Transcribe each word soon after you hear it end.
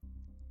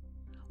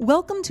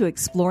Welcome to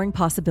Exploring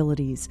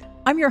Possibilities.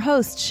 I'm your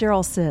host,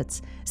 Cheryl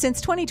Sitz. Since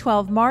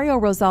 2012, Mario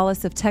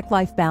Rosales of Tech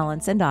Life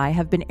Balance and I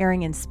have been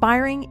airing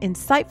inspiring,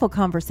 insightful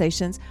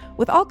conversations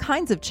with all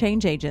kinds of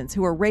change agents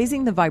who are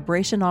raising the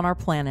vibration on our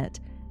planet.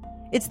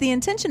 It's the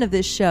intention of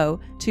this show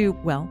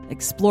to,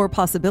 explore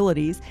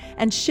possibilities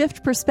and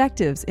shift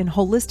perspectives in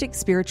holistic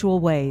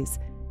spiritual ways.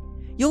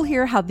 You'll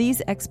hear how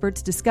these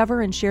experts discover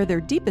and share their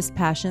deepest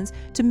passions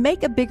to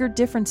make a bigger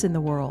difference in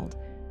the world.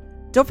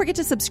 Don't forget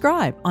to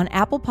subscribe on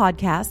Apple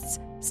Podcasts,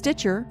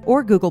 Stitcher,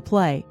 or Google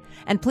Play.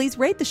 And please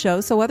rate the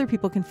show so other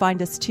people can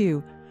find us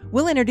too.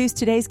 We'll introduce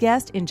today's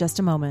guest in just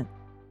a moment.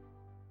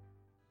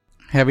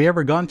 Have you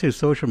ever gone to a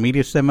social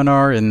media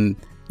seminar and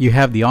you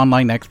have the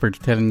online experts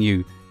telling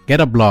you,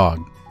 get a blog,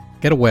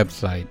 get a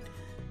website,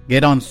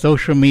 get on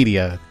social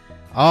media,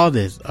 all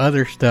this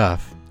other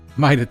stuff?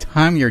 By the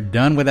time you're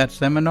done with that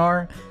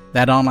seminar,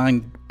 that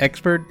online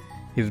expert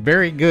is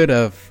very good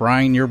at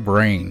frying your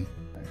brain.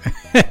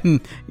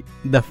 And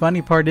the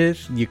funny part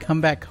is, you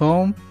come back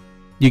home,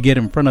 you get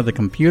in front of the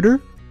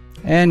computer,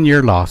 and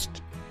you're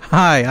lost.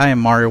 Hi, I am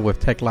Mario with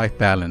Tech Life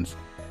Balance.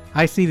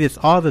 I see this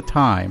all the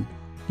time.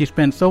 You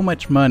spend so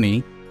much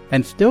money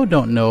and still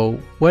don't know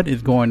what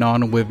is going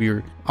on with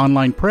your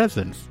online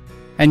presence.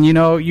 And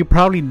you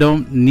probably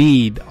don't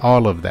need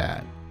all of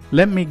that.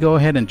 Let me go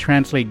ahead and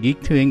translate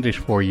Geek to English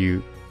for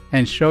you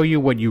and show you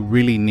what you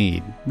really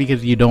need,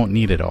 because you don't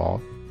need it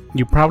all.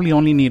 You probably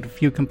only need a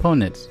few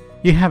components.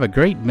 You have a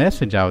great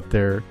message out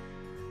there,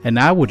 and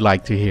I would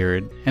like to hear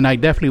it, and I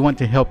definitely want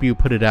to help you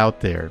put it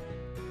out there.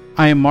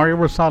 I am Mario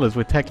Rosales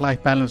with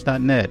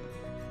TechLifeBalance.net.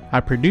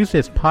 I produce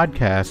this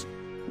podcast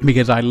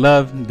because I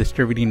love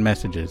distributing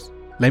messages.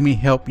 Let me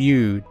help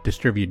you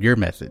distribute your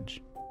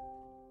message.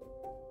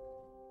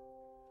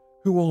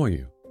 Who are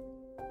you?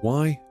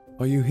 Why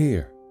are you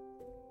here?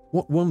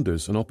 What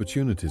wonders and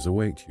opportunities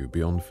await you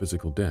beyond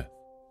physical death?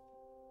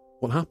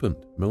 What happened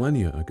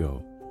millennia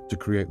ago to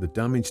create the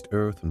damaged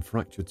earth and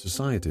fractured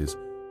societies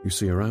you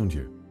see around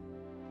you?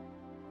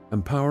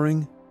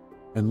 Empowering,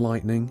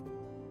 enlightening,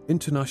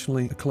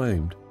 internationally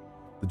acclaimed,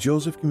 the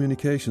Joseph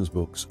Communications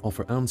books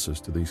offer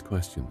answers to these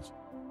questions.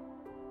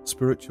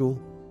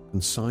 Spiritual,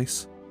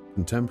 concise,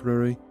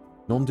 contemporary,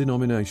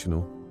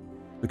 non-denominational,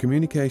 the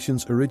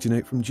communications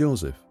originate from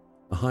Joseph,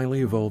 a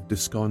highly evolved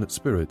discarnate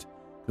spirit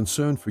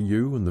concerned for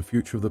you and the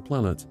future of the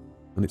planet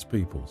and its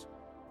peoples.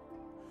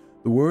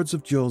 The words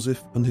of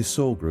Joseph and his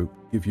soul group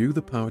give you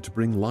the power to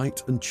bring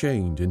light and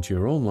change into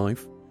your own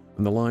life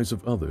and the lives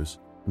of others,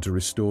 and to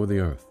restore the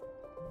earth.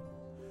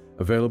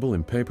 Available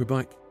in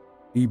paperback,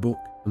 ebook,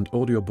 and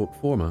audiobook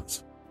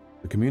formats,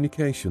 the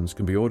communications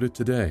can be ordered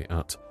today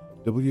at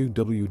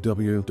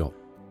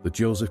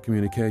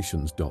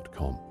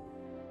www.thejosephcommunications.com,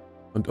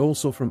 and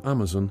also from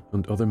Amazon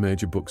and other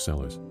major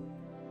booksellers.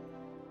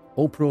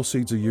 All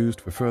proceeds are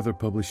used for further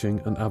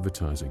publishing and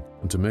advertising,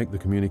 and to make the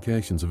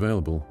communications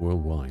available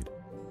worldwide.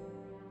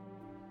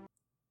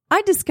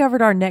 I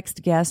discovered our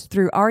next guest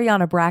through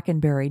Ariana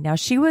Brackenberry. Now,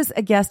 she was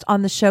a guest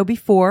on the show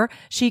before.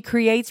 She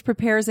creates,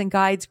 prepares, and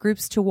guides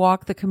groups to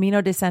walk the Camino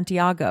de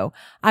Santiago.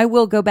 I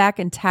will go back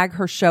and tag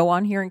her show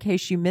on here in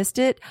case you missed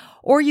it,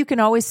 or you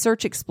can always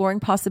search Exploring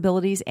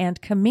Possibilities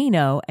and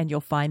Camino, and you'll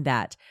find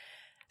that.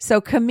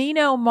 So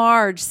Camino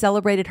Marj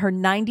celebrated her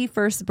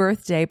 91st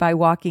birthday by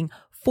walking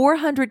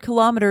 400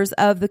 kilometers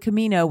of the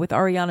Camino with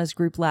Ariana's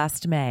group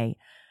last May.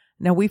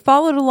 Now, we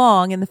followed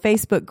along in the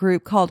Facebook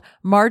group called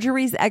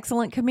Marjorie's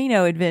Excellent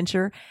Camino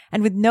Adventure,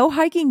 and with no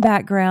hiking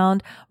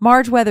background,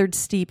 Marj weathered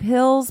steep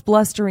hills,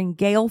 blustering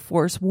gale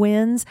force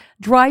winds,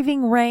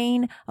 driving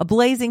rain, a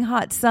blazing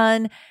hot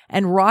sun,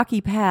 and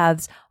rocky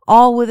paths,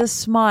 all with a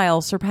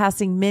smile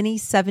surpassing many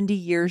 70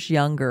 years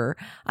younger.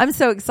 I'm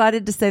so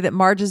excited to say that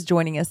Marj is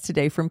joining us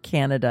today from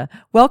Canada.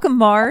 Welcome,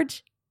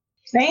 Marj.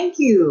 Thank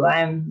you.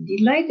 I'm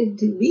delighted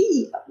to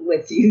be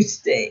with you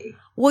today.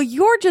 Well,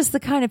 you're just the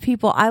kind of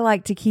people I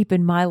like to keep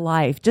in my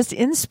life, just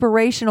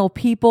inspirational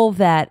people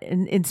that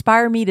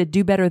inspire me to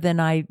do better than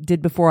I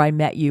did before I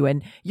met you.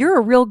 And you're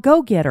a real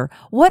go-getter.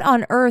 What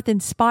on earth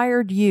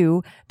inspired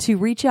you to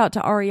reach out to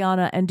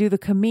Ariana and do the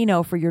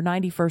Camino for your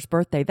 91st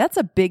birthday? That's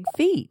a big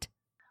feat.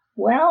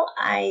 Well,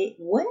 I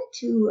went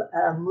to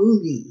a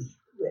movie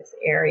with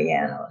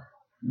Ariana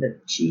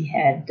that she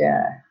had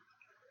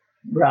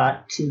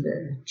brought to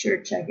the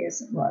church, I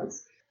guess it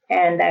was.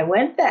 And I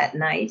went that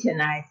night,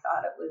 and I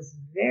thought it was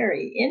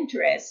very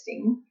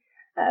interesting,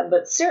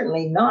 but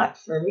certainly not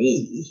for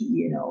me,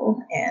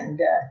 And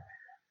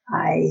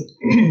I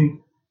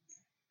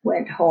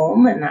went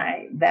home, and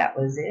that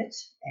was it.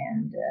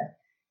 And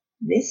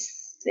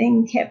this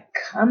thing kept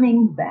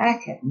coming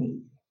back at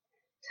me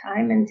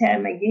time and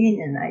time again,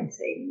 and I'd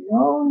say,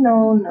 no,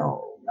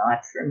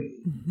 not for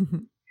me.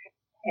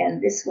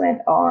 And this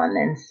went on,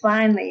 and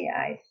finally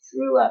I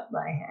threw up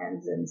my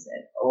hands and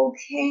said,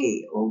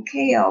 okay,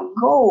 I'll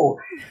go.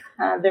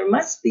 There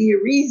must be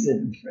a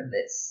reason for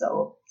this.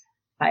 So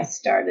I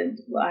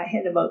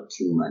had about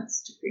 2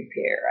 months to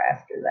prepare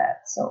after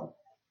that. So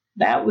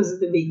that was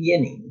the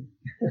beginning.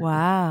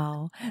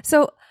 Wow.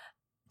 So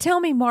Tell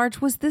me,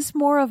 Marj, was this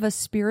more of a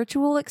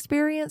spiritual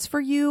experience for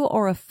you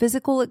or a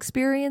physical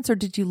experience, or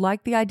did you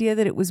like the idea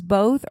that it was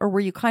both, or were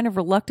you kind of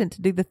reluctant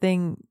to do the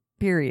thing,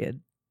 period?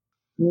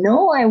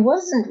 No, I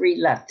wasn't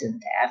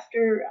reluctant.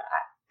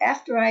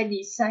 After I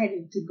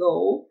decided to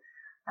go,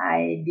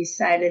 I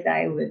decided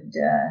I would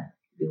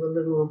do a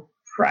little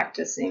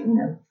practicing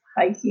of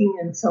hiking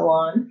and so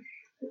on.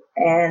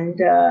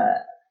 And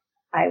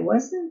I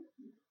wasn't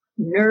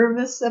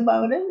nervous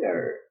about it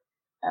or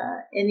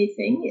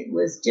anything. It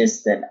was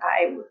just that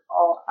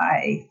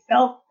I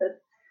felt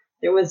that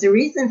there was a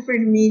reason for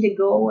me to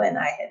go, and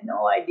I had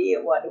no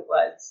idea what it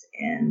was.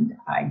 And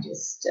I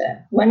just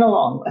went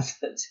along with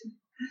it.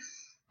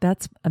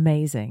 That's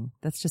amazing.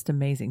 That's just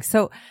amazing.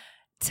 So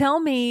tell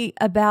me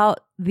about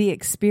the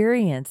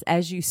experience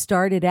as you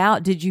started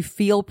out. Did you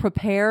feel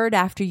prepared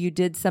after you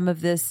did some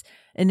of this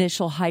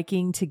initial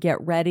hiking to get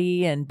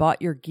ready and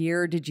bought your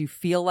gear? Did you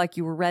feel like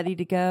you were ready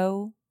to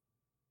go?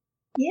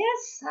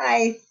 Yes,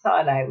 I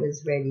thought I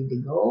was ready to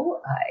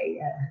go. I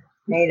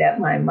made up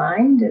my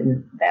mind,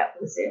 and that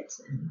was it.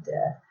 And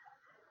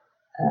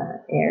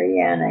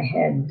Ariana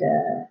had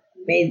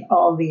made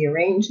all the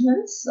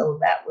arrangements, so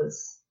that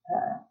was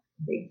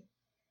big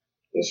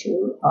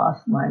issue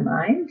off my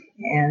mind.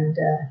 And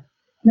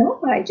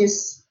no, I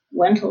just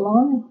went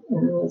along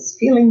and was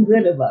feeling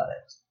good about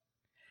it.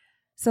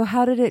 So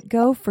how did it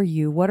go for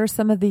you? What are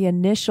some of the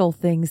initial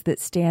things that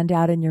stand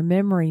out in your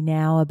memory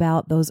now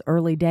about those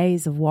early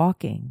days of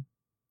walking?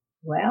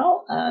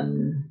 Well,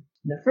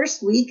 the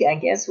first week, I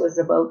guess, was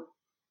about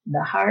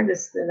the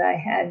hardest that I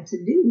had to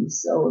do.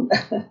 So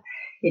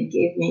it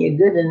gave me a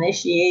good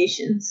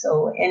initiation.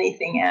 So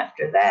anything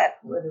after that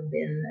would have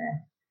been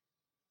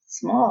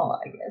small,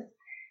 I guess.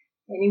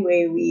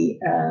 Anyway, we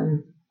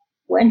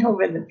went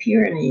over the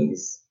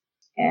Pyrenees,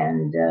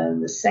 and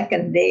the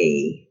second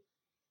day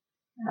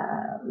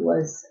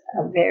was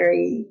a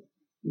very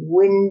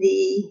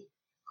windy,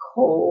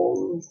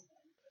 cold,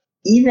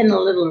 even a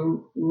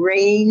little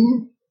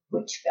rain,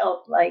 which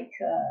felt like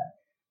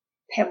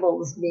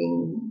pebbles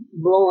being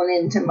blown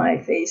into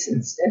my face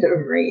instead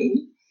of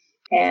rain.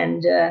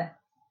 And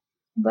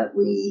but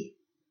we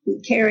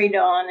carried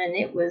on, and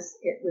it was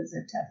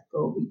a tough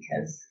go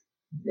because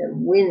the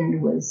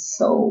wind was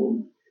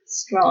so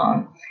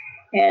strong.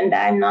 And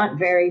I'm not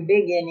very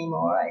big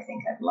anymore. I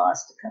think I've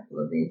lost a couple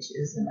of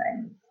inches, and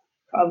I'm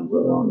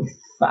probably only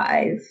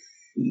 5'1"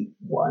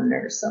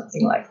 or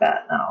something like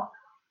that now.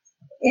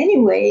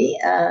 Anyway,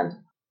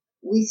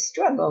 we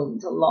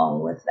struggled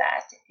along with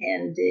that.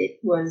 And it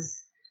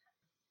was,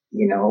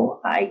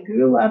 I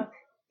grew up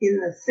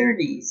in the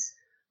 30s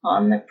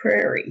on the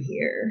prairie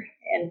here,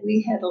 and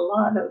we had a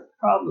lot of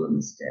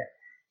problems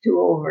to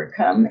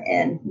overcome.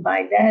 And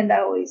my dad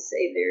always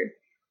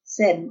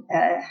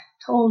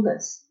told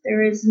us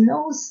there is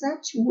no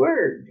such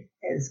word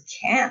as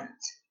can't.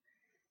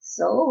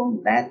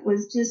 So that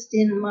was just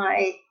in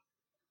my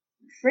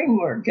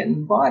framework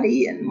and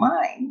body and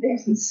mind.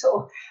 And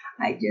so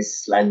I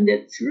just slugged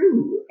it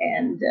through.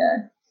 And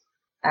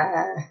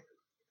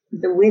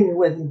the wind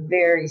was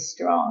very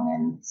strong,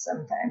 and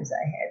sometimes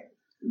I had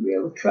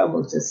real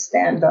trouble to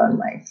stand on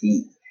my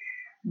feet.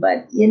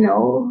 But,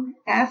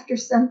 after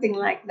something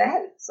like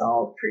that, it's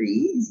all pretty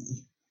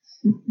easy.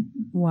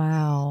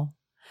 Wow.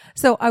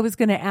 So I was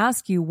going to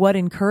ask you, what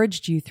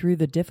encouraged you through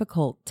the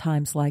difficult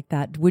times like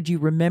that? Would you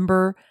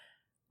remember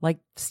like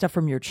stuff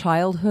from your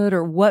childhood,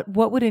 or what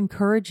would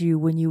encourage you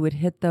when you would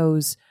hit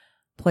those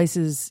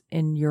places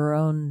in your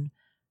own,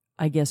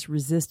 I guess,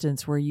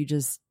 resistance where you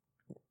just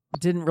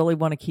didn't really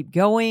want to keep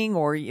going,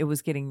 or it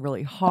was getting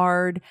really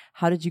hard?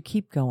 How did you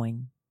keep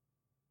going?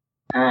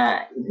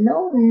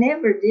 No,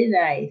 never did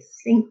I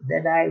think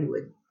that I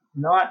would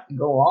not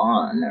go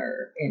on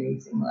or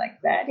anything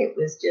like that. It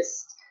was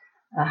just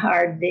a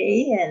hard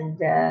day, and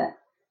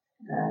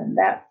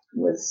that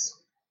was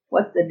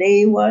what the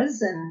day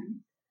was, and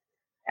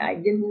I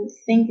didn't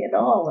think at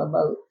all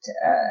about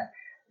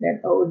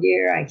that, oh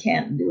dear, I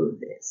can't do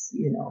this,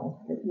 It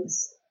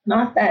was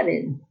not that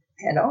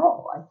at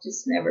all. It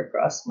just never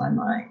crossed my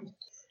mind.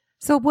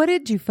 So what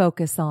did you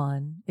focus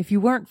on? If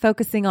you weren't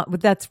focusing on,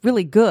 but that's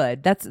really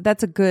good.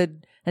 That's a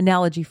good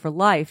analogy for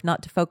life,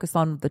 not to focus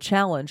on the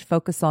challenge,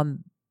 focus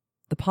on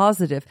the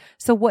positive.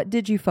 So what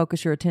did you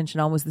focus your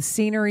attention on? Was the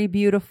scenery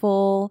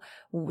beautiful?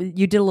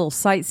 You did a little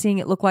sightseeing.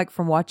 It looked like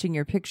from watching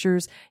your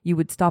pictures, you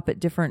would stop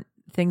at different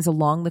things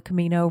along the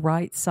Camino,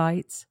 right?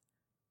 Sites?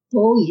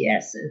 Oh,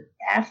 yes.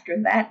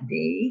 After that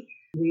day,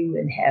 we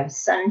would have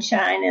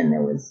sunshine, and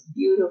there was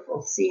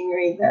beautiful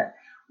scenery. The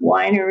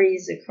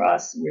wineries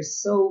across were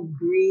so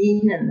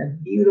green, and the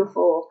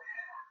beautiful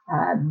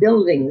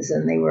buildings,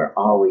 and they were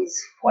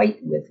always white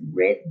with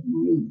red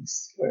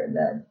roofs for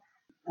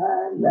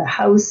the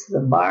house, the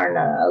barn,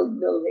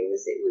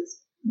 outbuildings. It was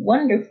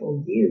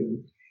wonderful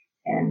view,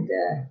 and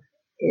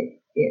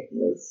it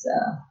was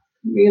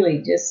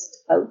really just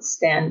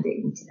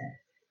outstanding to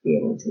be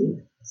able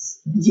to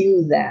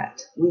view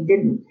that.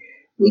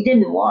 We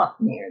didn't walk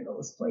near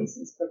those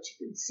places, but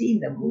you could see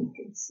them. We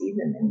could see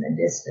them in the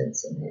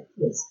distance, and it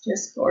was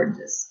just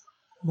gorgeous.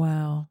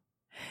 Wow.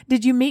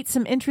 Did you meet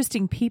some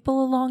interesting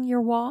people along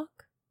your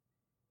walk?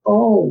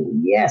 Oh,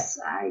 yes,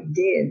 I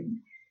did.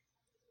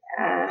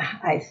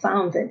 I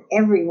found that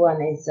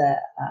everyone is a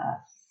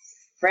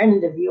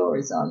friend of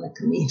yours on the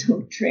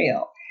Camino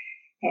Trail.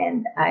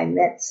 And I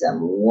met some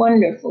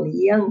wonderful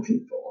young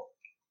people.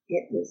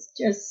 It was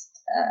just,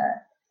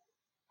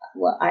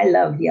 well, I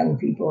love young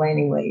people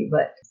anyway,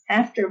 but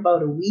after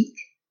about a week,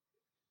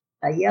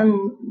 a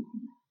young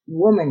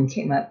woman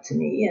came up to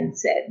me and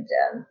said,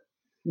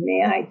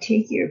 may I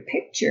take your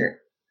picture?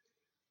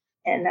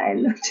 And I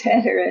looked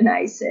at her and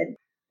I said,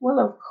 well,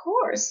 of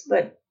course,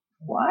 but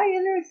why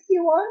on earth do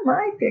you want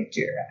my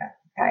picture?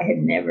 I had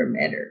never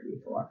met her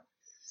before.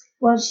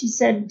 Well, she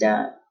said,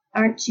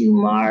 aren't you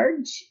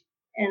Marj?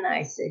 And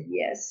I said,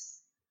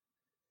 yes.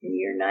 And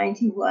you're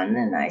 91?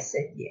 And I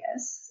said,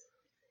 yes.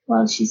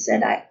 Well, she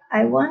said,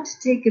 I want to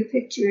take a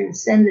picture and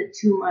send it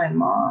to my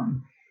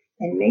mom.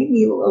 And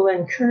maybe it will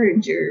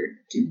encourage her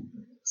to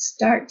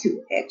start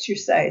to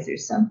exercise or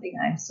something.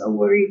 I'm so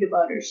worried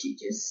about her. She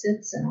just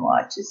sits and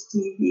watches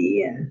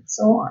TV and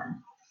so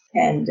on.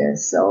 And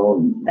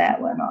so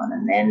that went on.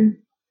 And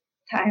then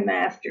time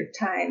after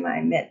time,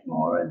 I met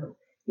more of the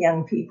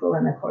young people.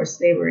 And of course,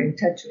 they were in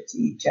touch with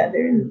each other.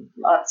 And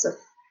lots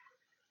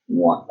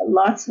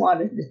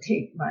wanted to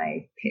take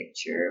my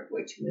picture,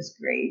 which was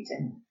great.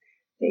 And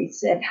they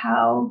said,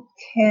 how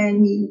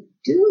can you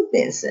do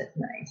this at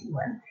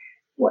 91?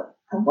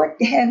 What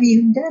have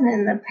you done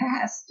in the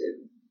past to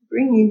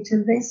bring you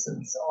to this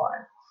and so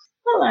on?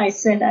 Well, I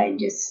said, I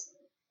just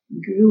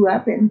grew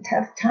up in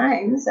tough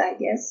times, I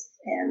guess,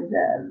 and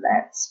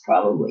that's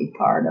probably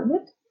part of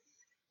it.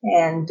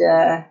 And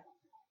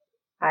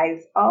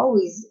I've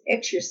always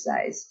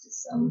exercised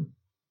some,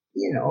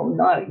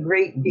 not a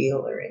great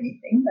deal or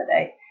anything, but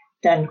I've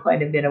done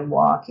quite a bit of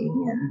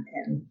walking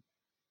and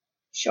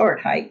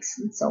short hikes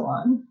and so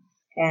on.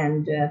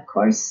 And of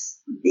course,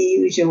 the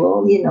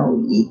usual,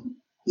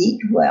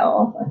 eat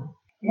well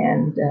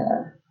and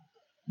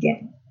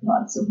get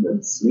lots of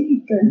good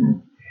sleep.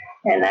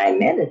 And I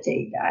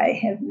meditate. I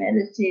have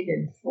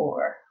meditated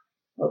for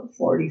about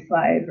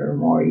 45 or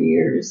more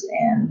years.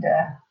 And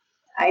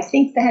I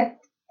think that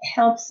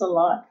helps a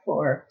lot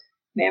for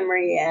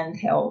memory and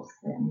health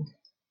and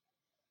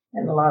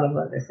a lot of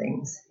other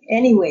things.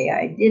 Anyway,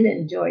 I did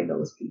enjoy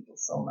those people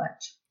so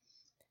much,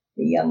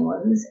 the young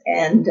ones.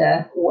 And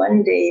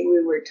one day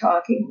we were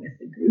talking with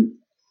the group.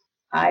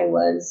 I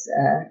was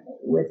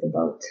with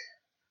about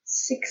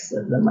 6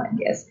 of them, I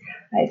guess.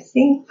 I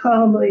think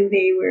probably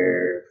they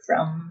were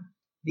from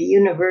the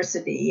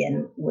university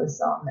and was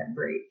on their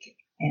break.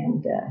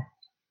 And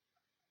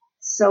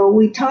so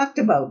we talked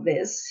about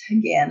this.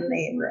 Again,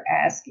 they were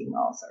asking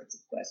all sorts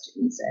of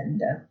questions. And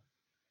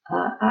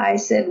I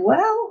said,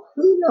 well,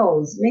 who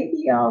knows?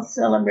 Maybe I'll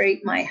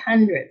celebrate my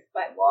 100th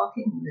by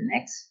walking the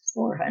next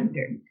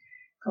 400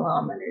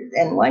 kilometers.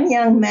 And one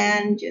young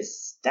man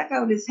just stuck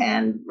out his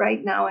hand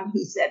right now and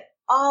he said,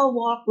 I'll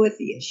walk with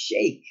you,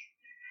 shake.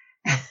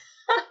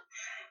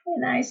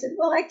 And I said,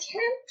 well, I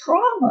can't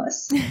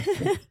promise.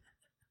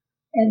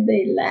 And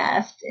they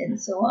laughed and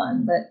so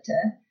on. But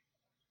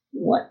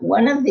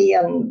one of the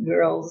young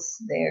girls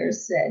there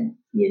said,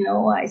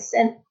 I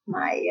sent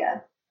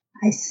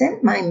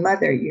my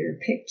mother your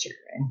picture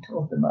and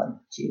told about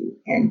you.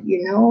 And,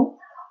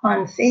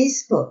 on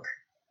Facebook,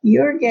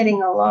 you're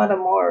getting a lot of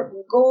more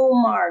go,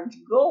 Marj,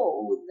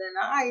 go than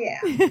I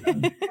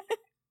am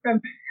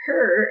from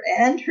her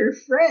and her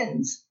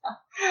friends.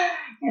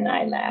 And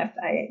I laughed.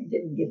 I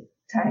didn't get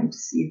time to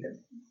see the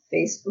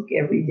Facebook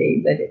every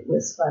day, but it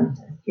was fun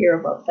to hear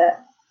about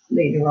that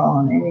later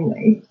on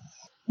anyway.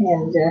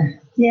 And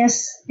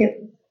yes,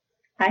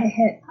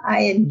 I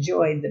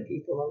enjoyed the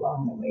people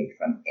along the way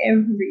from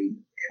every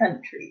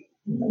country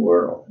in the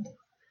world.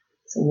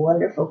 It's a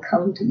wonderful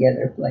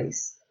come-together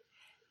place.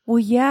 Well,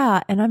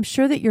 yeah, and I'm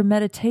sure that your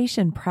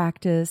meditation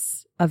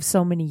practice of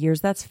so many years,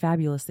 that's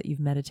fabulous that you've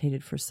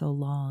meditated for so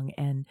long.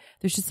 And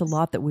there's just a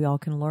lot that we all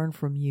can learn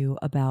from you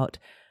about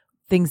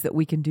things that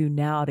we can do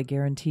now to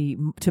guarantee,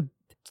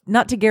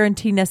 not to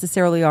guarantee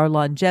necessarily our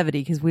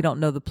longevity, because we don't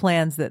know the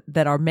plans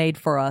that are made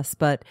for us,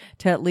 but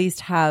to at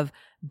least have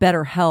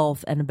better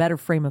health and a better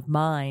frame of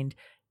mind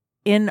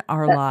in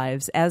our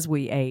lives as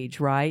we age,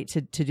 right?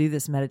 To do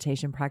this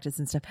meditation practice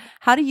and stuff.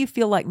 How do you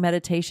feel like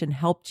meditation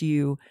helped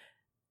you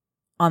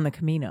on the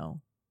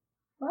Camino?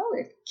 Well,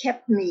 it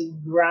kept me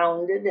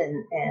grounded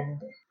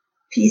and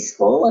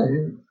peaceful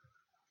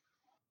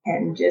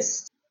and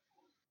just,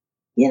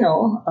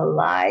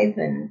 alive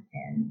and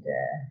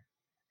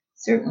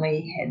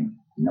certainly had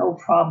no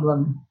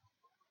problem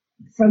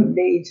from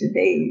day to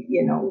day,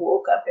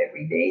 woke up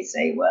every day,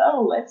 say,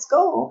 well, let's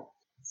go.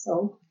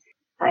 So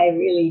I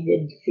really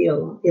did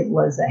feel it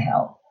was a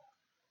help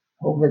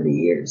over the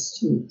years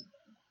too.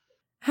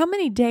 How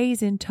many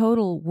days in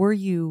total were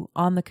you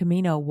on the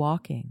Camino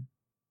walking?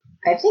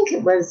 I think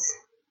it was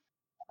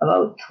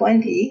about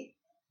 20.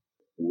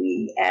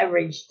 We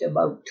averaged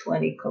about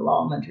 20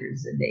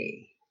 kilometers a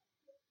day.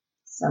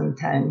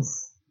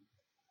 Sometimes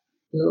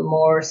a little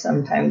more,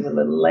 sometimes a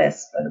little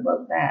less, but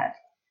about that.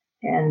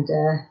 And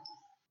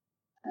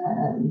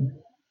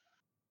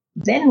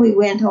Then we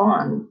went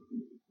on.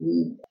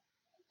 We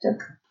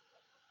took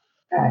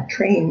a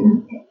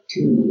train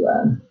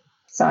to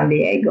San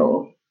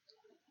Diego,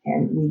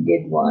 and we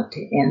did want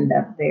to end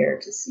up there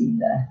to see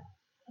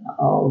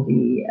all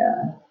the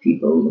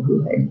people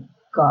who had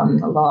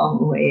gone a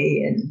long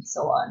way and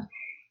so on.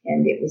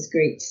 And it was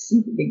great to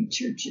see the big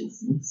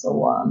churches and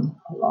so on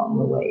along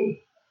the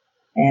way.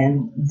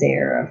 And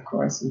there, of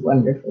course, a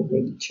wonderful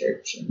big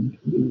church. And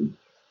we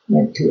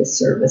went to a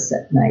service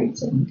at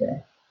night, and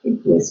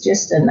it was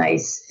just a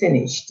nice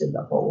finish to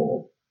the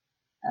whole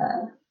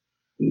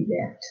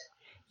event.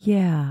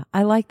 Yeah,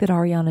 I like that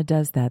Ariana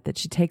does that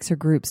she takes her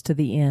groups to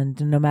the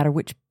end, and no matter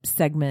which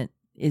segment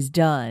is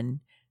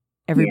done,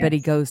 everybody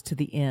goes to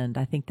the end.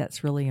 I think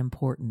that's really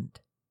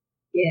important.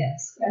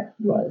 Yes, that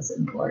was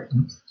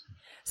important.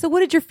 So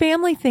what did your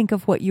family think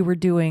of what you were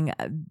doing?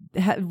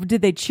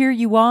 Did they cheer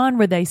you on?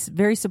 Were they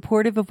very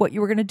supportive of what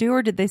you were going to do?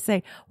 Or did they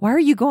say, why are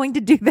you going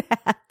to do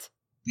that?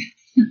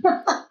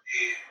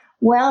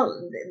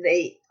 Well,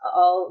 they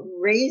all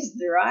raised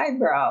their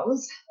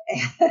eyebrows,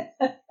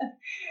 but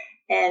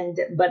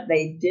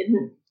they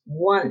didn't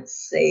once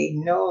say,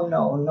 no,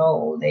 no,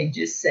 no. They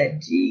just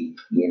said, gee,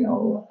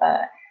 you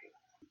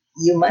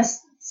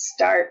must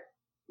start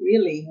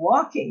really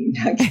walking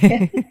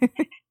again.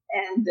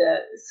 And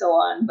so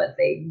on, but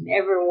they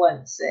never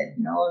once said,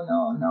 no,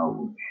 no,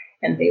 no.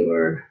 And they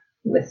were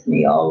with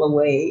me all the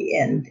way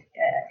and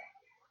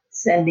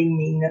sending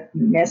me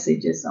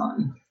messages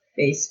on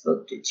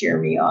Facebook to cheer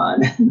me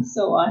on and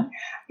so on.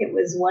 It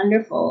was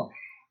wonderful.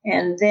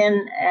 And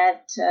then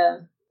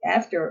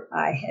after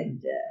I had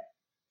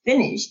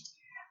finished,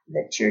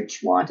 the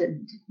church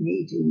wanted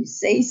me to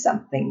say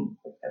something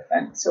at the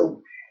front.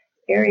 So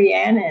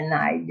Ariana and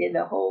I did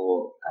a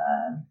whole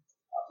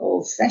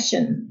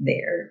session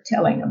there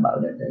telling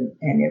about it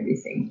and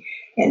everything.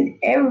 And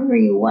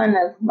every one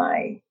of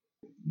my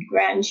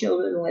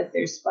grandchildren with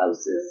their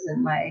spouses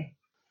and my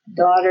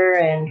daughter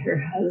and her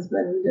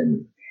husband,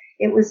 and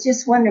it was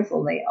just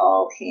wonderful. They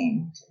all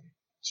came to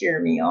cheer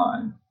me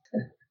on.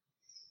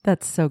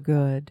 That's so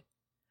good.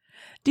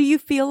 Do you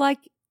feel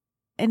like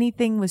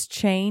anything was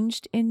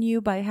changed in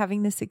you by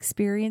having this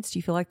experience? Do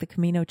you feel like the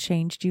Camino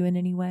changed you in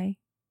any way?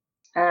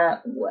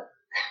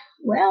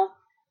 Well,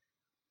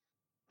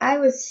 I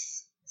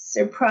was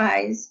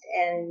surprised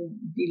and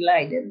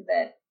delighted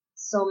that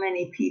so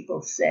many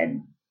people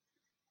said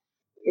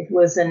it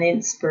was an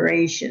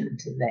inspiration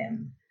to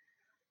them.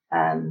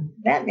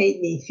 That made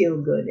me feel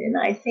good. And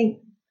I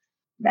think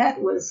that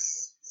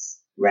was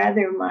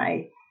rather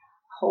my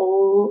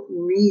whole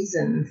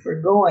reason for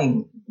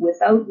going,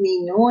 without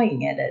me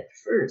knowing it at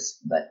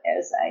first. But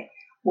as I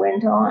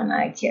went on,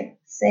 I kept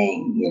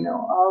saying,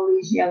 all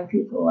these young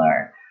people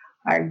are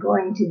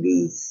going to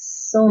be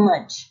so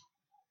much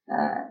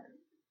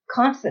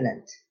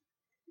confident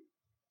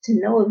to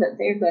know that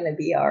they're going to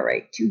be all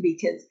right too,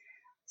 because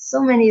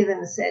so many of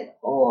them said,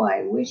 oh,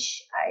 I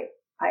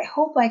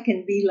hope I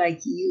can be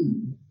like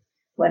you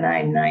when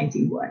I'm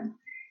 91.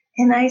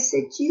 And I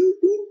said, you'll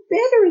be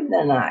better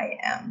than I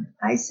am.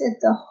 I said,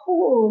 the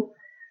whole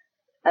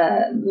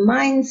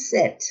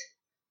mindset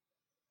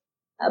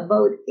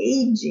about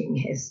aging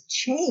has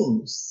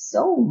changed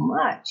so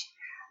much.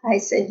 I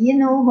said,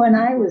 when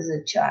I was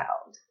a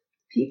child,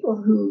 people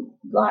who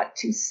got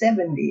to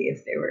 70,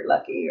 if they were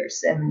lucky, or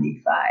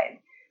 75,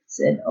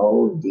 said,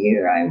 oh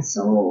dear, I'm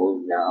so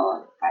old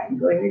now, I'm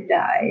going to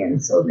die.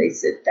 And so they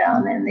sit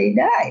down and they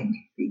died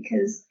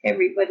because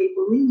everybody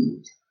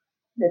believed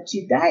that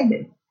you died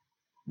at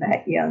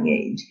that young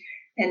age.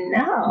 And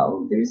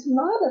now there's a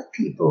lot of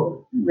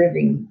people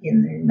living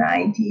in their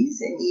 90s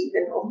and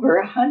even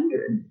over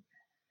 100.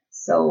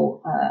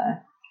 So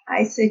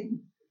I said,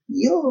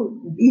 you'll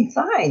be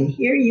fine.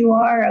 Here you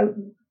are out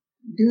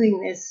doing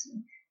this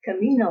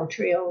Camino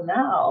trail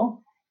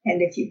now.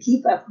 And if you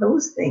keep up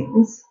those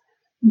things,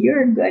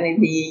 you're going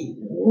to be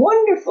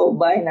wonderful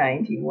by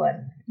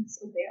 91. And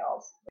so they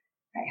all said,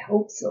 I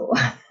hope so.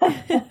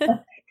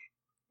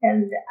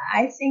 And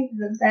I think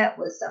that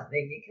was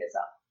something, because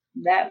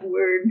that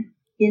word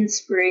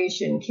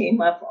inspiration came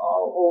up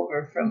all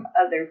over from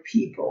other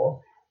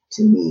people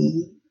to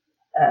me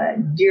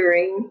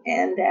during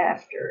and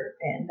after.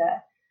 And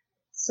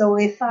so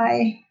if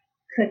I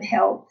could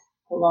help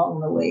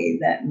along the way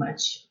that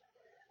much,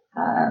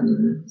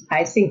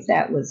 I think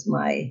that was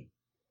my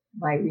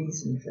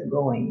reason for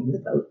going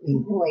without me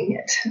knowing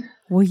it.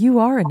 Well, you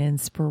are an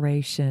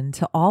inspiration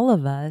to all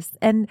of us.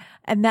 And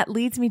that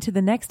leads me to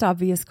the next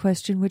obvious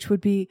question, which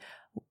would be,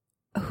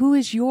 who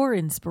is your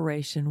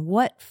inspiration?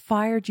 What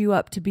fired you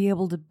up to be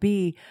able to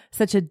be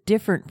such a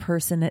different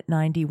person at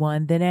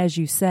 91 than, as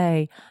you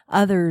say,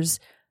 others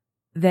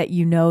that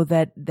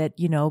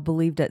that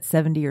believed at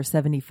 70 or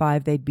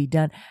 75 they'd be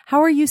done?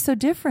 How are you so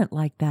different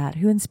like that?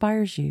 Who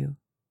inspires you?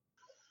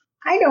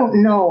 I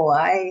don't know.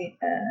 I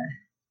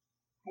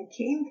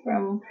came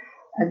from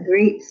a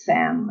great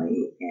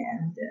family,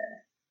 and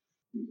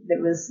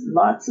there was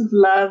lots of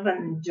love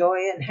and joy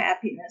and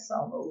happiness,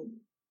 although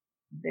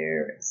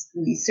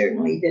we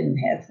certainly didn't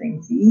have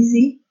things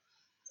easy.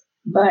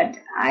 But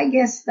I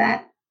guess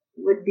that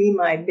would be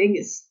my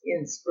biggest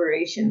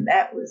inspiration.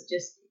 That was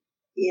just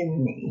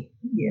in me,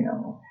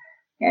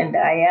 and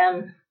I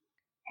am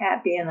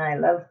happy and I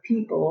love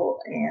people.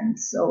 And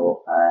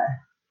so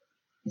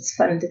it's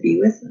fun to be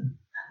with them.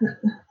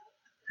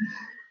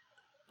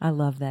 I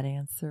love that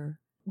answer.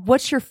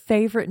 What's your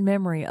favorite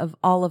memory of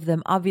all of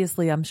them?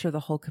 Obviously, I'm sure the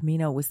whole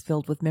Camino was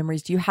filled with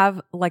memories. Do you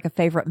have like a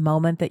favorite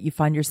moment that you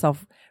find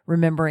yourself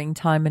remembering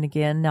time and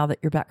again now that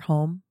you're back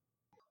home?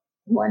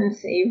 One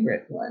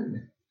favorite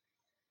one.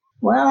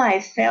 Well, I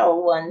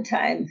fell one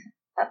time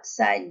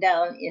upside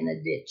down in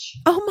a ditch.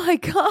 Oh my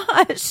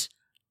gosh.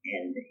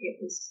 And it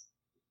was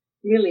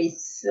really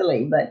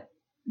silly, but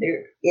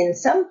there, in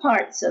some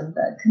parts of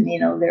the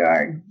Camino, there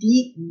are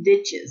deep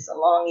ditches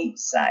along each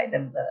side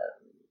of the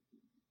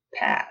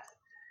path.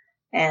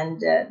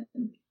 And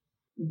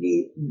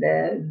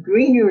the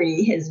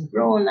greenery has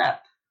grown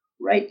up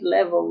right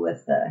level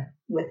with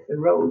the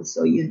road.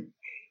 So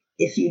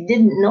if you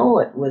didn't know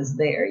it was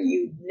there,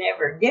 you'd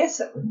never guess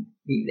it would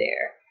be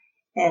there.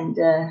 And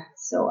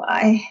so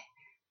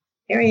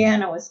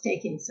Ariana was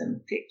taking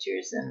some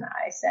pictures, and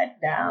I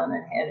sat down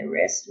and had a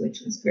rest,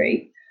 which was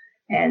great,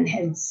 and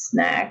had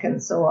snack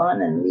and so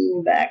on, and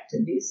leaned back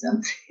to do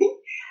something,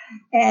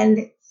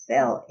 and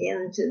fell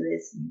into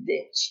this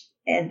ditch,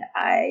 and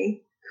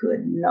I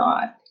could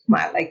not.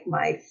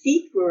 My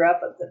feet were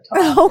up at the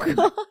top. Oh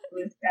God!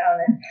 Was down,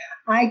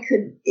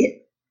 and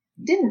it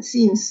didn't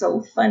seem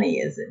so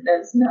funny as it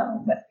does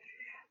now, but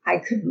I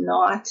could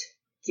not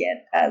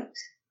get out,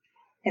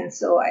 and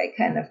so I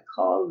kind of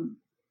called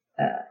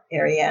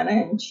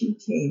Ariana, and she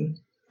came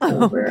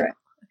over,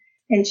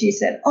 and she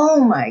said,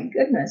 "Oh my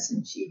goodness!"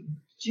 And she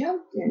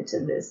jumped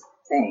into this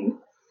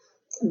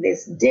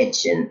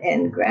ditch,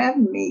 and grabbed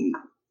me,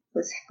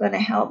 was going to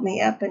help me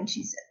up, and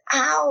she said,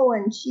 "Ow!"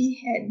 And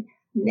she had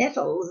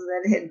nettles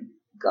that had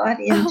got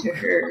into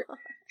her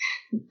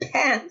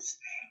pants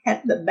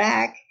at the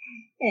back,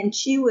 and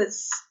she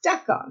was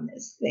stuck on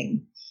this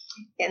thing.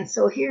 And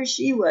so here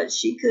she was,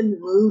 she couldn't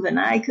move and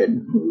I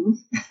couldn't move.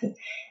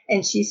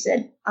 And she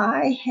said,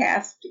 "I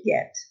have to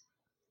get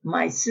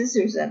my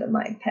scissors out of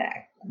my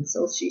pack." And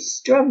so she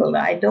struggled.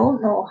 I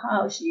don't know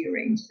how she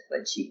arranged it,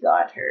 but she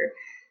got her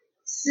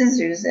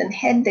scissors and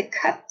had to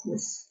cut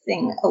this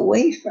thing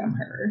away from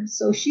her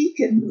so she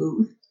could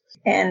move.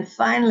 And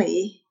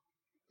finally,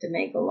 to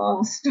make a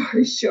long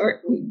story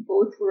short, we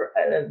both were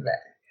out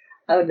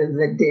of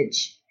the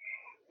ditch.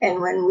 And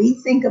when we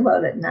think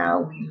about it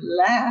now, we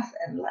laugh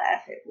and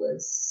laugh. It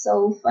was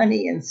so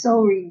funny and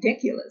so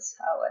ridiculous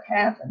how it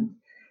happened.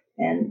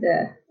 And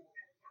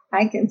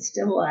I can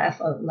still laugh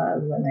out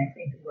loud when I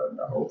think about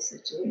the whole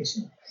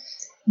situation.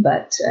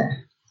 But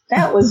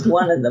that was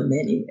one of the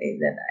many ways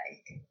that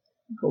I can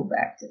go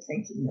back to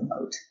thinking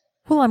about.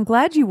 Well, I'm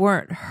glad you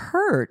weren't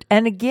hurt.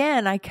 And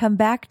again, I come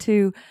back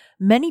to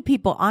many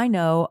people I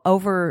know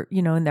over,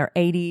 in their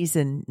 80s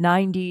and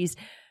 90s,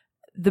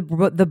 the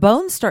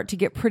bones start to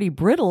get pretty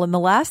brittle. And the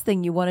last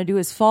thing you want to do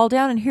is fall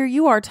down. And here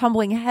you are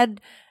tumbling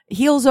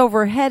heels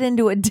over head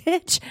into a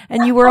ditch,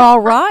 and you were all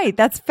right.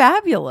 That's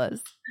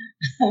fabulous.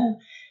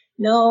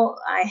 No,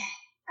 I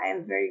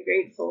am very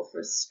grateful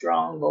for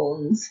strong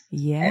bones.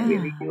 Yeah. I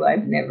really do.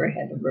 I've never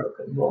had a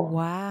broken bone.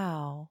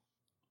 Wow.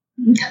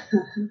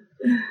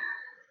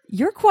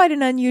 You're quite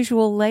an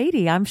unusual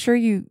lady. I'm sure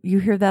you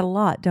hear that a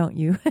lot, don't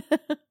you?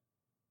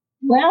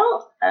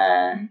 Well,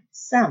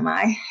 some.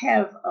 I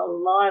have a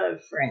lot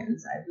of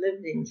friends. I've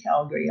lived in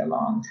Calgary a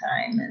long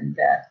time, and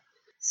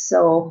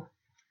so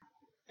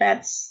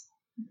that's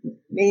the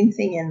main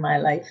thing in my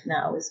life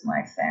now is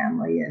my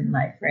family and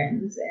my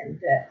friends.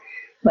 And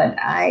but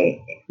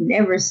I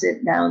never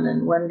sit down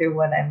and wonder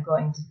what I'm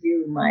going to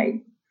do.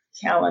 My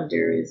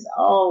calendar is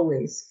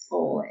always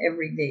full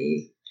every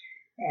day,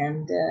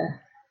 and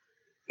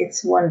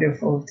it's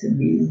wonderful to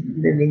be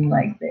living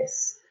like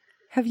this.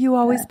 Have you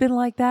always been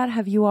like that?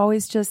 Have you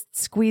always just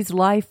squeezed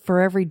life for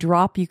every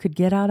drop you could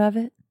get out of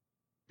it?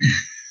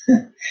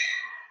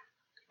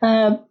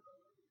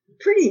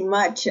 Pretty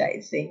much,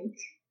 I think.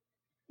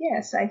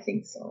 Yes, I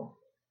think so.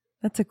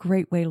 That's a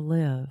great way to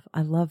live.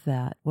 I love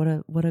that. What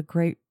a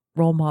great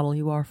role model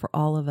you are for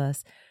all of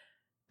us.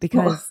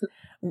 Because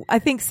I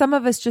think some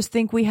of us just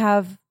think we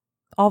have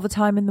all the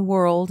time in the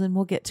world and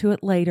we'll get to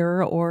it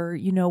later, or,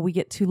 we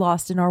get too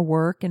lost in our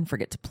work and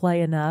forget to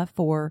play enough,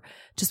 or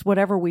just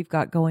whatever we've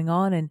got going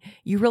on. And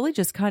you really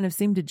just kind of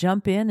seem to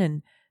jump in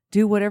and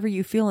do whatever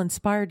you feel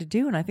inspired to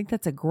do. And I think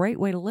that's a great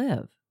way to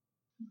live.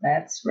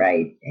 That's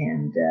right.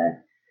 And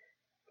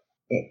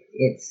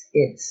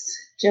it's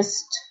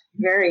just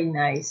very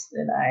nice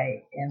that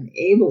I am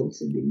able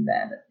to do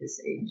that at this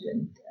age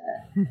and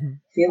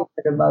feel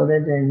good about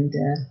it. And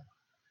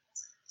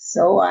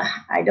so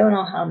I don't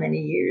know how many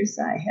years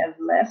I have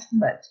left,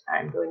 but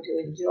I'm going to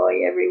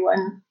enjoy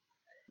everyone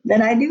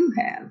that I do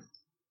have.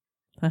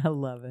 I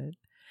love it.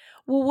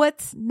 Well,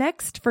 what's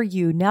next for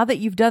you now that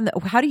you've done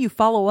that? How do you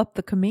follow up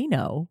the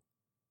Camino?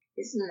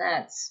 Isn't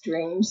that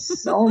strange?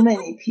 So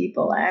many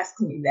people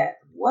ask me that.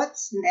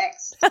 What's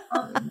next?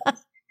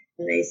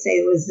 And they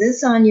say, was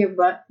this on your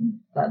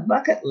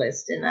bucket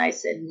list? And I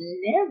said,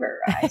 never.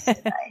 I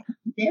said, I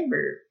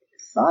never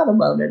thought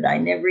about it. I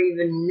never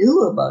even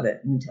knew about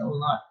it until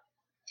not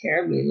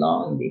terribly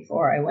long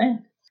before I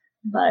went.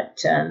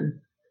 But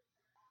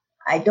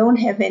I don't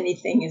have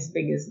anything as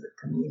big as the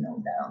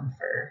Camino down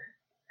for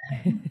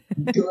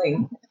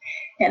doing.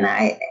 And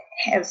I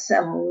have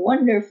some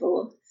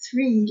wonderful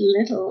 3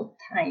 little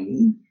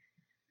tiny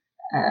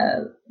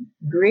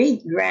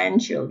great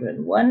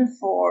grandchildren, 1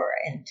 4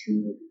 and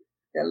 2,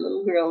 the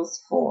little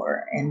girl's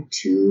 4, and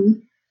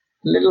 2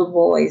 little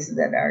boys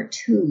that are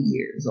 2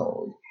 years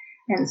old.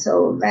 And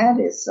so that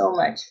is so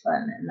much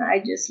fun. And I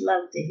just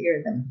love to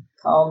hear them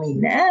call me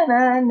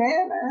Nana,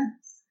 Nana.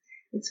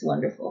 It's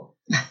wonderful.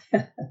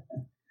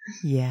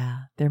 Yeah,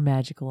 they're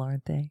magical,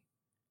 aren't they?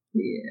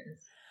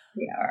 Yes,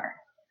 they are.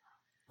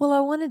 Well, I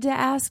wanted to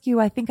ask you,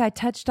 I think I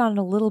touched on it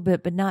a little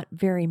bit, but not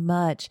very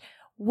much.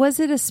 Was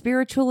it a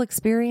spiritual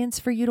experience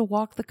for you to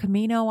walk the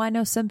Camino? I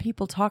know some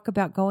people talk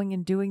about going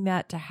and doing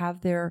that to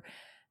have their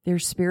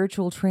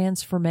spiritual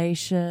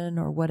transformation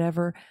or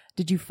whatever.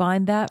 Did you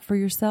find that for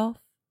yourself?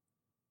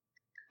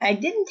 I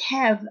didn't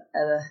have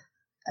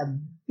a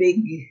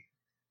big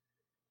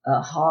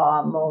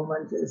aha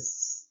moment,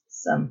 as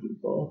some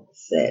people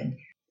said.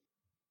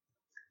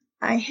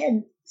 I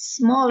had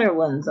smaller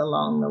ones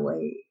along the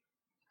way,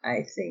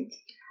 I think.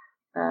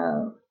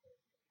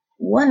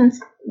 One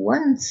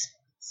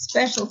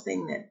special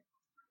thing that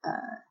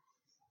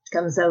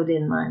comes out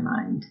in my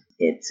mind,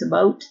 it's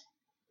about,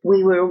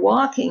 we were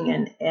walking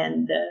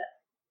and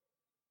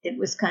it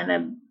was kind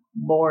of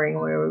boring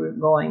where we were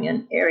going,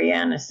 and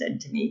Ariana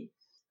said to me,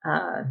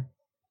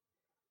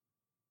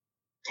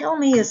 tell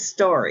me a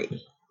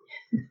story.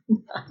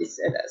 I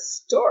said, a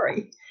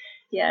story?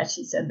 Yeah,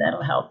 she said,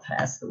 that'll help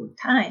pass the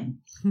time.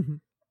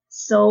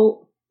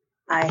 So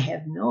I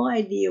have no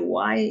idea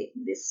why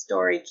this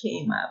story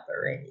came up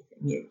or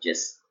anything. It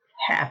just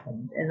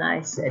happened. And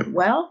I said,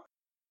 well,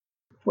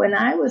 when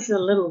I was a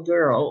little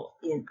girl,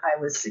 I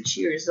was 6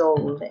 years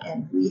old,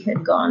 and we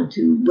had gone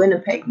to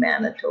Winnipeg,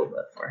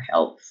 Manitoba for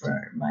help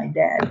for my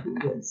dad, who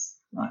was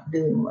not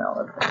doing well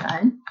at the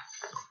time.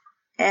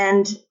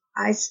 And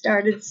I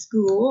started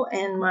school,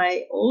 and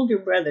my older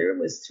brother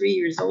was 3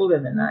 years older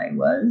than I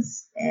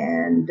was,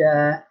 and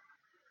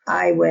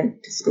I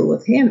went to school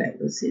with him. It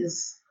was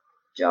his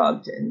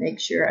job to make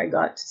sure I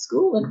got to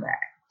school and back.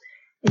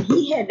 And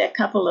he had a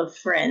couple of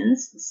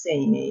friends the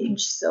same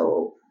age,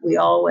 so we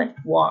all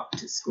walked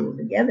to school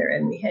together,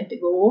 and we had to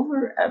go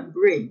over a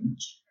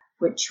bridge,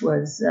 which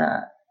was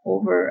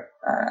over,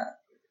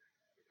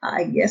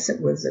 I guess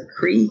it was a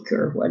creek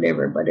or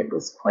whatever, but it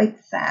was quite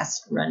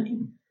fast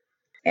running.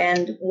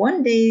 And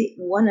one day,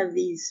 one of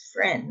these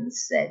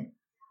friends said,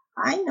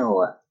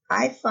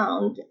 I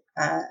found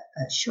a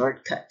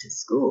shortcut to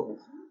school.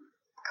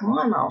 Come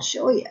on, I'll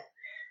show you.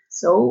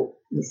 So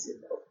we said,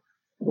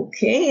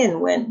 okay,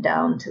 and went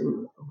down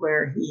to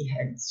where he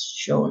had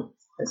shown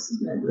us.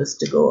 It was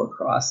to go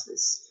across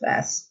this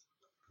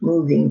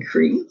fast-moving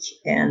creek,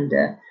 and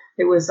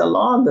there was a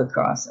log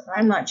across it.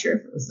 I'm not sure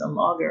if it was a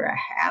log or a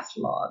half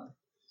log.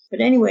 But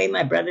anyway,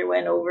 my brother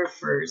went over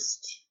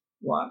first,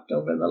 walked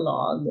over the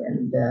log,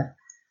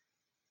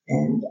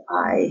 and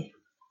I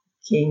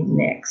came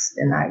next,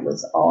 and I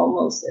was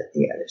almost at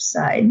the other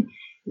side.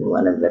 And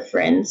one of the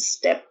friends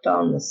stepped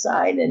on the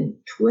side and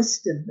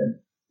twisted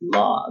the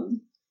log,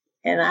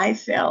 and I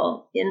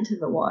fell into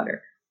the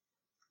water.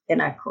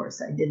 And of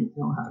course, I didn't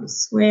know how to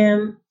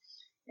swim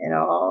at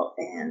all.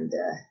 And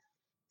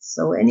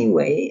so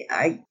anyway,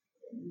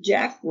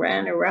 Jack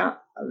ran around.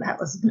 That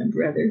was my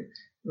brother,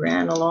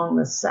 ran along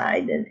the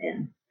side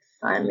and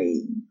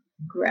finally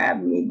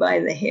grabbed me by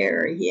the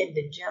hair. He had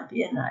to jump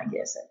in, I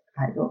guess.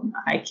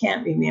 I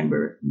can't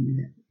remember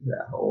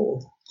the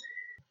whole,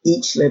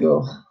 each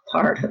little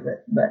part of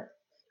it, but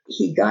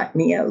he got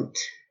me out,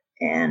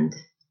 and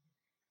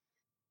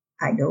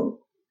I don't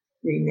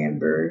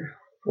remember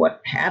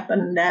what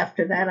happened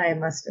after that. I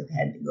must have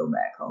had to go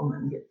back home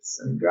and get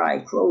some dry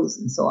clothes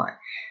and so on.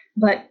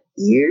 But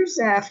years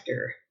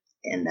after,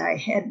 and I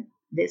had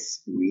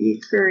this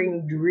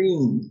recurring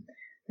dream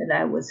that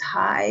I was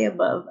high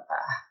above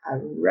a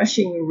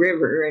rushing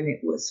river, and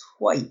it was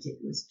white. It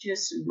was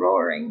just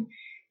roaring.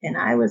 And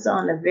I was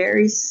on a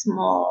very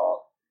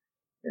small,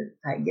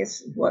 I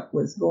guess what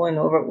was going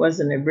over it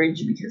wasn't a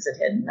bridge because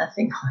it had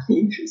nothing on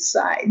either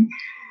side.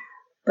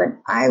 But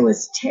I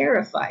was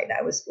terrified.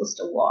 I was supposed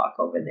to walk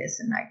over this,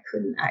 and I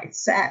couldn't. I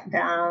sat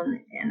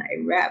down and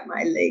I wrapped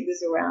my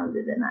legs around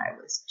it, and I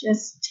was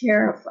just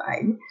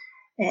terrified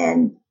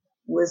and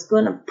was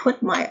going to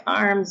put my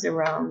arms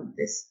around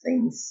this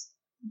thing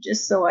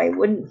just so I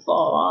wouldn't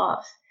fall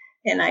off.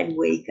 And I'd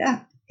wake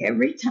up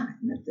every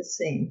time at the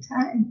same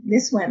time.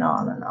 This went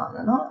on and on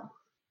and on.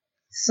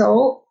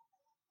 So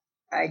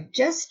I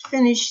just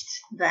finished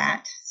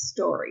that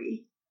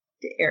story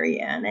to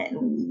Ariana,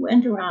 and we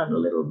went around a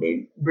little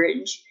big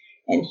bridge,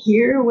 and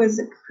here was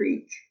a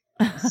creek,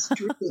 a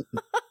stream,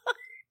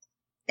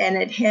 and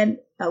it had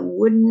a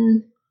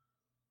wooden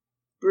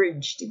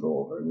bridge to go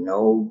over,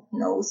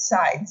 no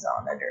sides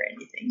on it or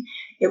anything.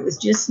 It was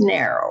just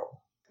narrow.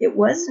 It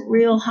wasn't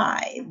real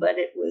high, but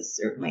it was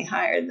certainly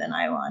higher than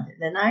I wanted.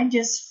 And I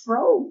just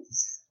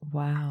froze.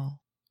 Wow.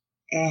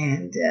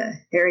 And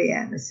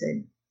Ariana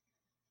said,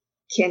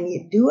 "Can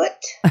you do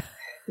it?"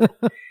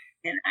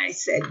 And I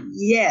said,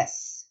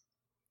 "Yes."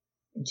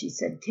 And she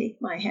said, "Take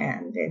my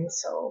hand." And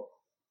so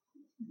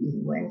we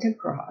went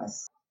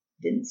across.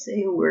 Didn't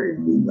say a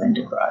word. We went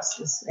across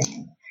this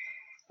thing.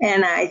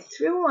 And I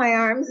threw my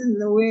arms in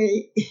the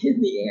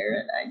air,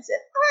 and I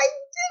said,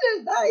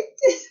 I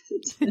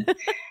did it.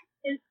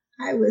 And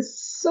I was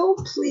so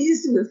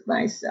pleased with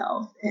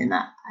myself. And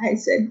I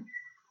said,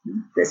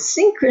 the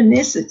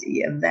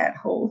synchronicity of that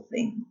whole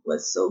thing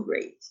was so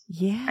great.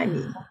 Yeah. I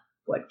mean,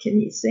 what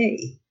can you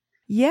say?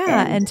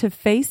 Yeah. And to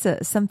face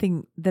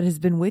something that has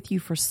been with you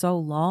for so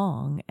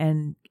long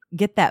and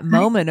get that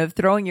moment of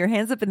throwing your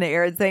hands up in the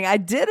air and saying, I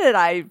did it.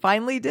 I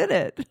finally did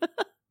it.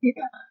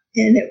 Yeah.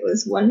 And it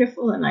was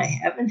wonderful, and I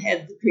haven't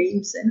had the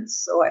dream since,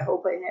 so I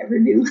hope I never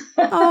do.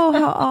 Oh,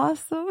 how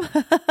awesome.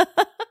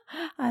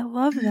 I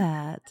love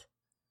that.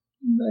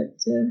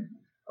 But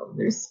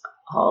there's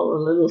all the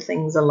little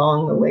things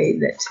along the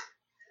way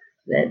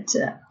that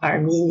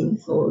are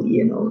meaningful, to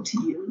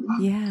you.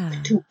 Yeah.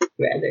 To me,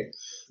 rather.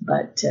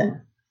 But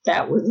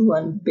that was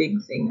one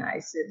big thing I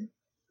said.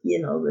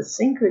 The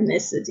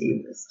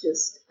synchronicity was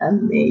just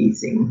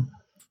amazing.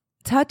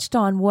 Touched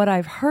on what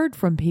I've heard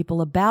from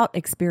people about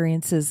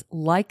experiences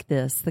like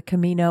this, the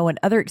Camino and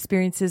other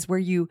experiences where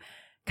you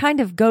kind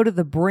of go to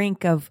the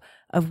brink of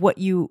what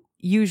you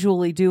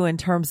usually do in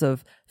terms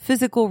of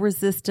physical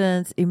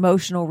resistance,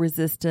 emotional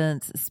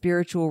resistance,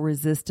 spiritual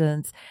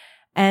resistance.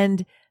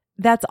 And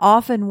that's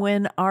often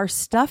when our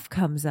stuff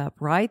comes up,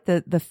 right?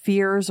 The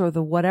fears or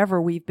the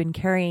whatever we've been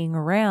carrying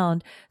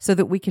around so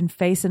that we can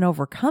face and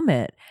overcome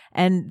it.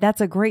 And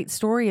that's a great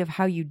story of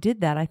how you did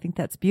that. I think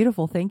that's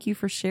beautiful. Thank you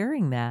for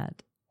sharing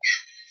that.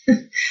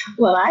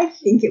 Well, I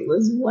think it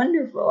was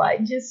wonderful. I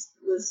just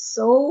was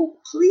so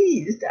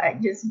pleased. I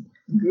just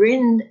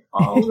grinned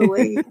all the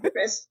way the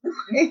rest of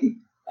the way.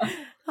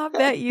 I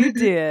bet you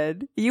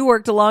did. You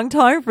worked a long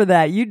time for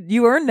that.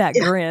 You earned that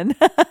grin.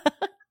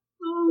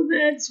 Oh,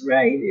 that's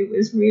right. It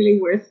was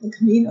really worth the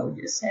Camino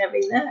just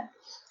having that.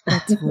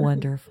 That's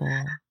wonderful.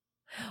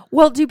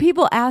 Well, do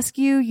people ask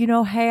you,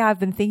 hey, I've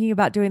been thinking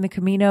about doing the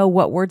Camino.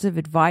 What words of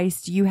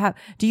advice do you have?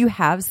 Do you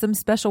have some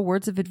special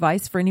words of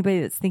advice for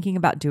anybody that's thinking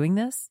about doing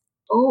this?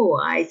 Oh,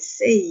 I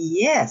say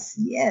yes,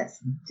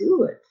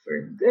 do it.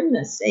 For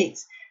goodness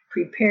sakes,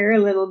 prepare a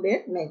little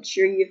bit. Make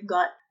sure you've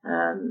got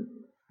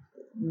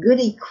good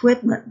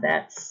equipment.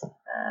 That's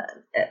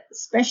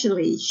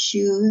especially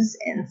shoes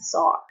and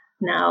socks.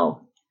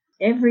 Now,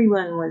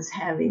 everyone was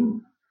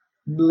having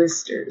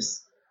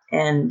blisters,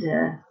 and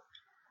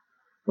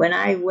when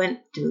I went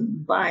to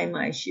buy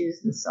my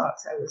shoes and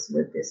socks, I was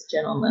with this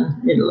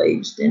gentleman,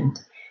 middle-aged, and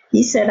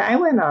he said, I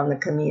went on the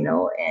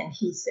Camino, and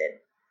he said,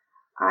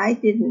 I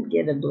didn't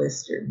get a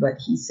blister, but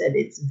he said,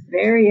 it's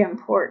very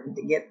important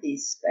to get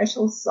these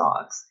special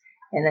socks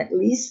and at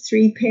least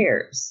 3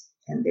 pairs.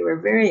 And they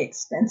were very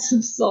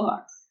expensive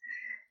socks.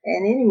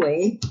 And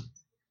anyway,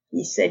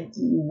 he said,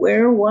 you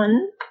wear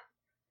one,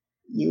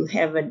 you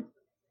have a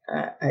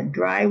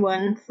dry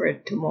one for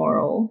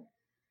tomorrow,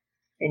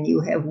 and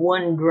you have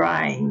one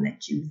drying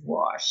that you've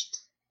washed.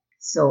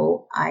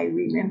 So I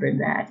remember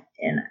that.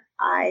 And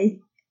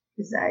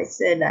as I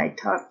said, I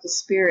talked to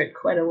Spirit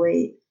quite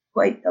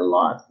a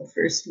lot the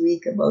first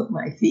week about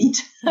my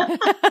feet.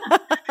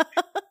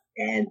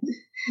 And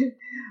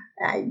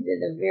I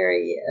did a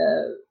very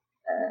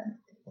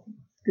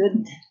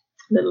good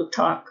little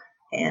talk.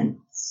 And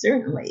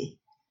certainly,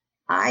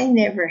 I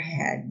never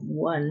had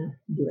one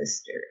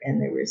blister.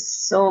 And there were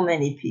so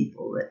many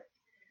people that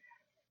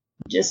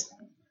just,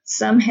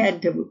 some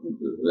had to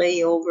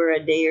lay over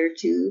a day or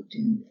two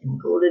and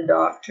go to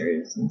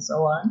doctors and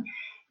so on.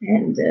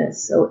 And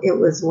so it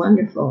was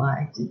wonderful.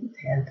 I didn't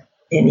have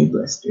any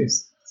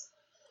blisters.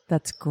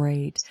 That's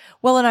great.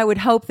 Well, and I would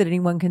hope that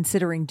anyone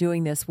considering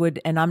doing this would,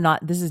 and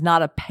this is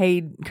not a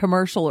paid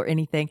commercial or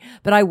anything,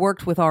 but I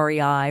worked with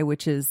REI,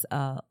 which is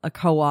a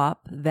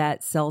co-op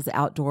that sells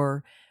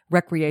outdoor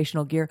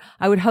recreational gear.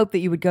 I would hope that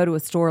you would go to a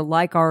store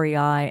like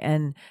REI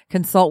and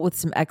consult with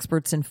some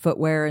experts in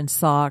footwear and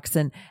socks.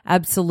 And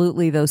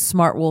absolutely, those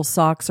Smart Wool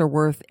socks are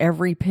worth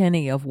every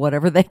penny of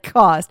whatever they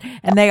cost.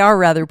 And they are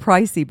rather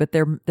pricey, but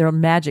they're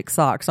magic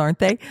socks, aren't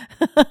they?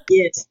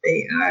 Yes,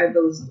 they are.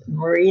 Those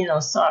merino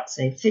socks,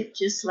 they fit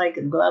just like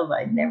a glove.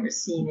 I'd never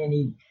seen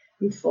any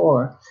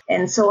before.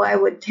 And so I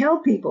would tell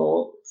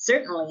people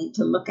certainly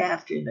to look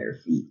after their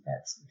feet.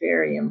 That's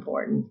very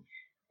important.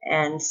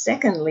 And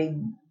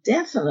secondly,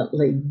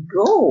 definitely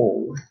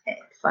go and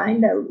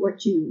find out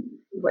what you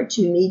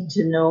need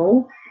to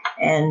know.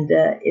 And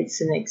it's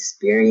an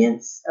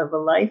experience of a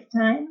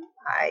lifetime.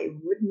 I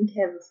wouldn't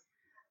have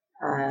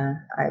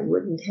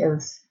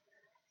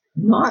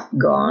not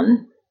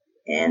gone.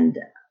 And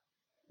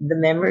the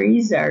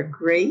memories are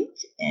great.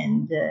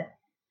 And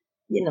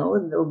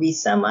there'll be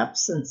some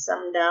ups and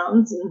some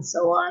downs and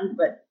so on,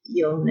 but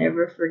you'll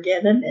never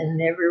forget it and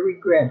never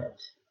regret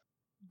it.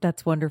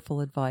 That's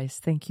wonderful advice.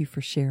 Thank you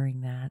for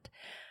sharing that.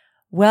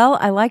 Well,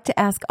 I like to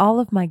ask all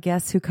of my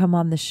guests who come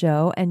on the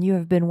show, and you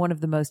have been one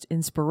of the most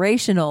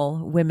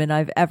inspirational women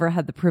I've ever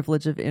had the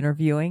privilege of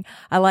interviewing.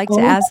 I like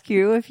to ask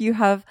you if you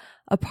have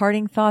a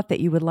parting thought that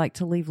you would like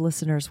to leave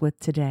listeners with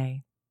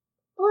today.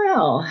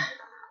 Well,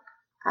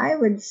 I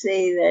would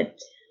say that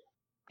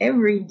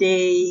every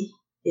day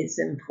is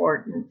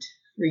important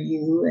for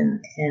you and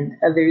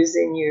others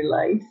in your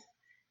life,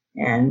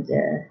 and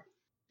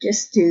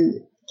just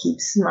to keep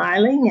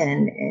smiling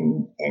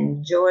and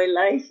enjoy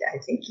life. I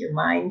think your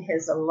mind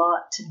has a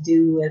lot to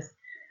do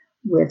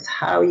with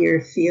how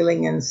you're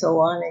feeling and so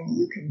on, and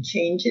you can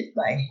change it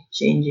by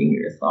changing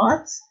your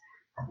thoughts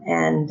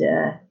and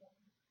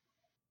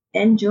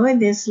enjoy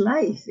this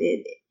life.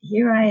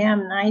 Here I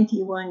am,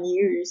 91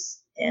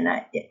 years, and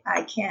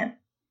I can't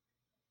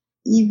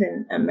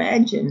even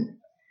imagine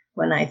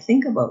when I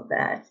think about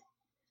that,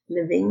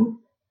 living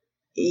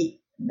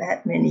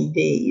that many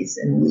days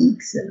and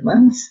weeks and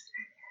months.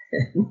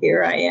 And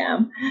here I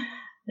am,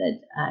 that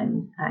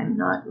I'm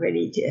not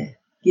ready to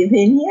give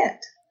in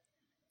yet.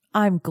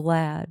 I'm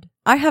glad.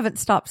 I haven't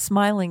stopped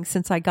smiling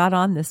since I got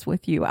on this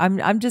with you. I'm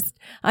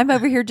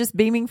over here just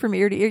beaming from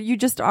ear to ear. You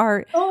just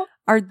are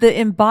the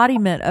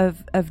embodiment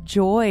of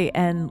joy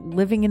and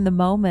living in the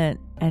moment.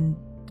 And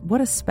what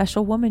a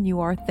special woman you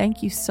are.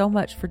 Thank you so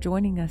much for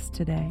joining us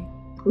today.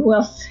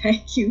 Well,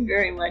 thank you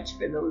very much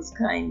for those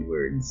kind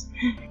words.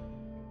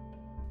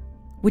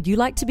 Would you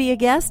like to be a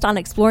guest on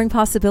Exploring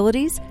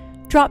Possibilities?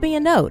 Drop me a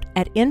note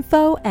at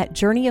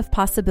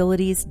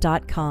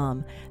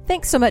info@journeyofpossibilities.com.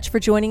 Thanks so much for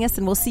joining us,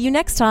 and we'll see you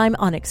next time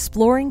on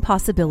Exploring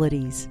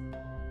Possibilities.